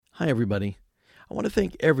Hi, everybody. I want to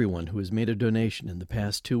thank everyone who has made a donation in the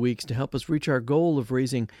past 2 weeks to help us reach our goal of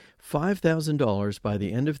raising $5,000 by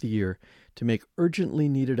the end of the year to make urgently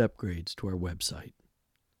needed upgrades to our website.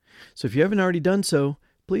 So if you haven't already done so,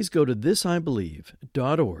 please go to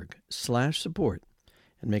thisibelieve.org/support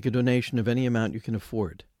and make a donation of any amount you can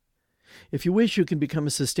afford. If you wish, you can become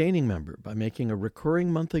a sustaining member by making a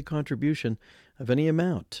recurring monthly contribution of any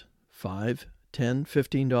amount, $5, $10,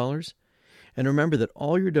 $15, and remember that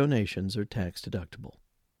all your donations are tax deductible.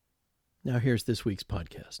 Now here's this week's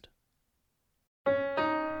podcast.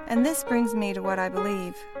 And this brings me to what I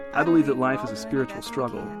believe. I believe that life is a spiritual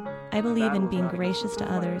struggle. I believe in being gracious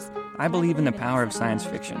to others. I believe in the power of science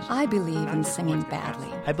fiction. I believe in singing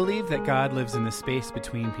badly. I believe that God lives in the space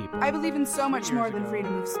between people. I believe in so much more than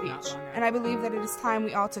freedom of speech, and I believe that it is time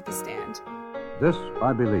we all took a stand. This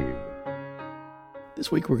I believe. This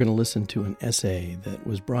week we're going to listen to an essay that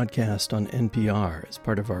was broadcast on NPR as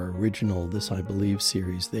part of our original This I Believe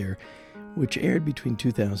series there, which aired between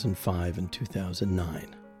 2005 and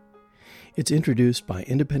 2009. It's introduced by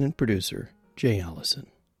independent producer Jay Allison.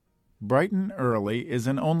 Brighton Earley is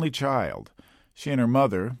an only child. She and her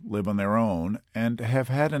mother live on their own and have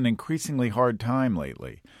had an increasingly hard time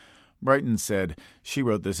lately. Brighton said she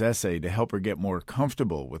wrote this essay to help her get more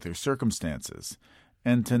comfortable with her circumstances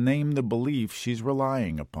and to name the belief she's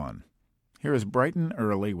relying upon. Here is Brighton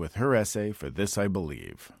Earley with her essay for This I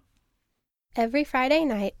Believe. Every Friday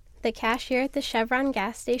night, the cashier at the Chevron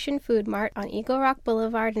gas station food mart on Eagle Rock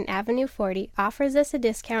Boulevard and Avenue 40 offers us a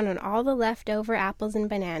discount on all the leftover apples and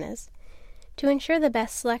bananas. To ensure the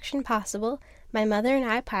best selection possible, my mother and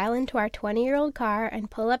I pile into our 20-year-old car and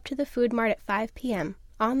pull up to the food mart at 5 p.m.,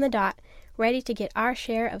 on the dot, ready to get our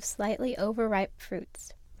share of slightly overripe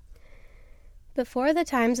fruits. Before the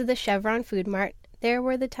times of the Chevron food mart, there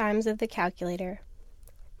were the times of the calculator.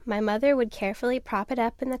 My mother would carefully prop it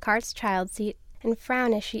up in the cart's child seat and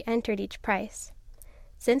frown as she entered each price.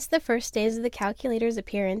 Since the first days of the calculator's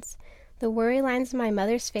appearance, the worry lines on my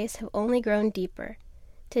mother's face have only grown deeper.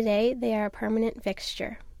 Today, they are a permanent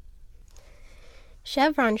fixture.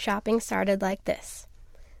 Chevron shopping started like this.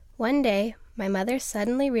 One day, my mother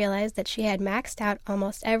suddenly realized that she had maxed out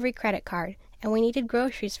almost every credit card, and we needed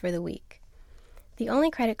groceries for the week. The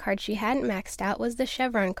only credit card she hadn't maxed out was the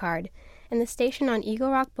Chevron card, and the station on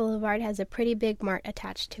Eagle Rock Boulevard has a pretty big mart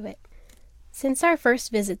attached to it. Since our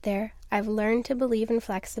first visit there, I've learned to believe in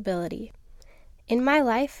flexibility. In my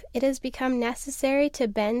life, it has become necessary to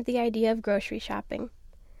bend the idea of grocery shopping.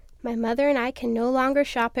 My mother and I can no longer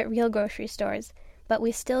shop at real grocery stores, but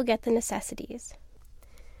we still get the necessities.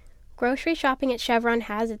 Grocery shopping at Chevron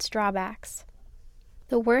has its drawbacks.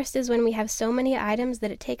 The worst is when we have so many items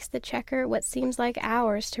that it takes the checker what seems like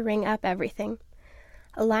hours to ring up everything.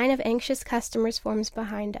 A line of anxious customers forms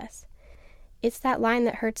behind us. It's that line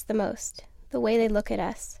that hurts the most, the way they look at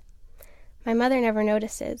us. My mother never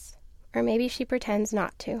notices, or maybe she pretends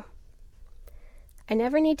not to. I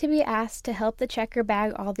never need to be asked to help the checker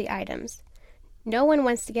bag all the items. No one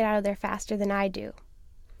wants to get out of there faster than I do.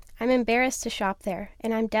 I'm embarrassed to shop there,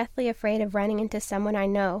 and I'm deathly afraid of running into someone I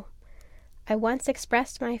know. I once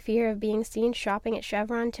expressed my fear of being seen shopping at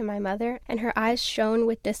Chevron to my mother, and her eyes shone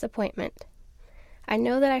with disappointment. I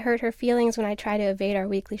know that I hurt her feelings when I try to evade our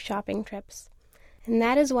weekly shopping trips, and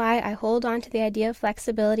that is why I hold on to the idea of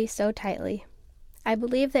flexibility so tightly. I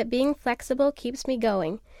believe that being flexible keeps me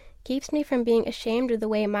going, keeps me from being ashamed of the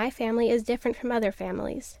way my family is different from other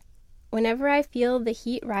families. Whenever I feel the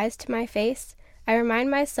heat rise to my face, I remind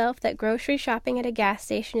myself that grocery shopping at a gas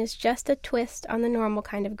station is just a twist on the normal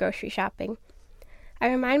kind of grocery shopping. I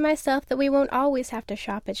remind myself that we won't always have to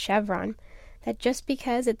shop at Chevron, that just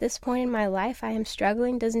because at this point in my life I am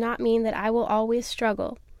struggling does not mean that I will always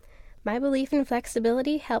struggle. My belief in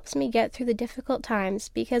flexibility helps me get through the difficult times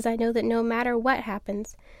because I know that no matter what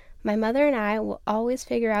happens, my mother and I will always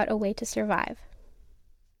figure out a way to survive.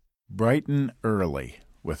 Brighton Earley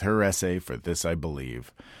with her essay for This I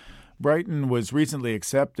Believe. Brighton was recently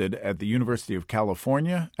accepted at the University of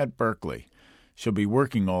California at Berkeley. She'll be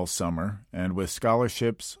working all summer, and with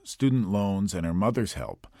scholarships, student loans, and her mother's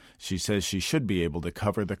help, she says she should be able to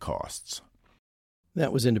cover the costs.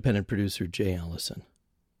 That was independent producer Jay Allison.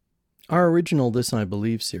 Our original This I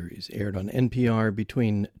Believe series aired on NPR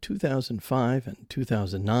between 2005 and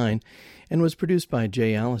 2009 and was produced by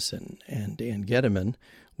Jay Allison and Dan Gediman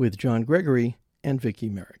with John Gregory and Vicki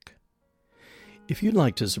Merrick. If you'd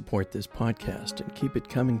like to support this podcast and keep it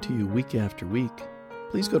coming to you week after week,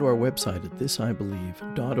 please go to our website at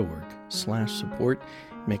thisibelieve.org/support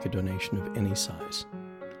and make a donation of any size.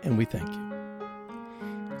 And we thank you.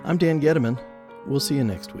 I'm Dan Gediman. We'll see you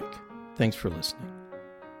next week. Thanks for listening.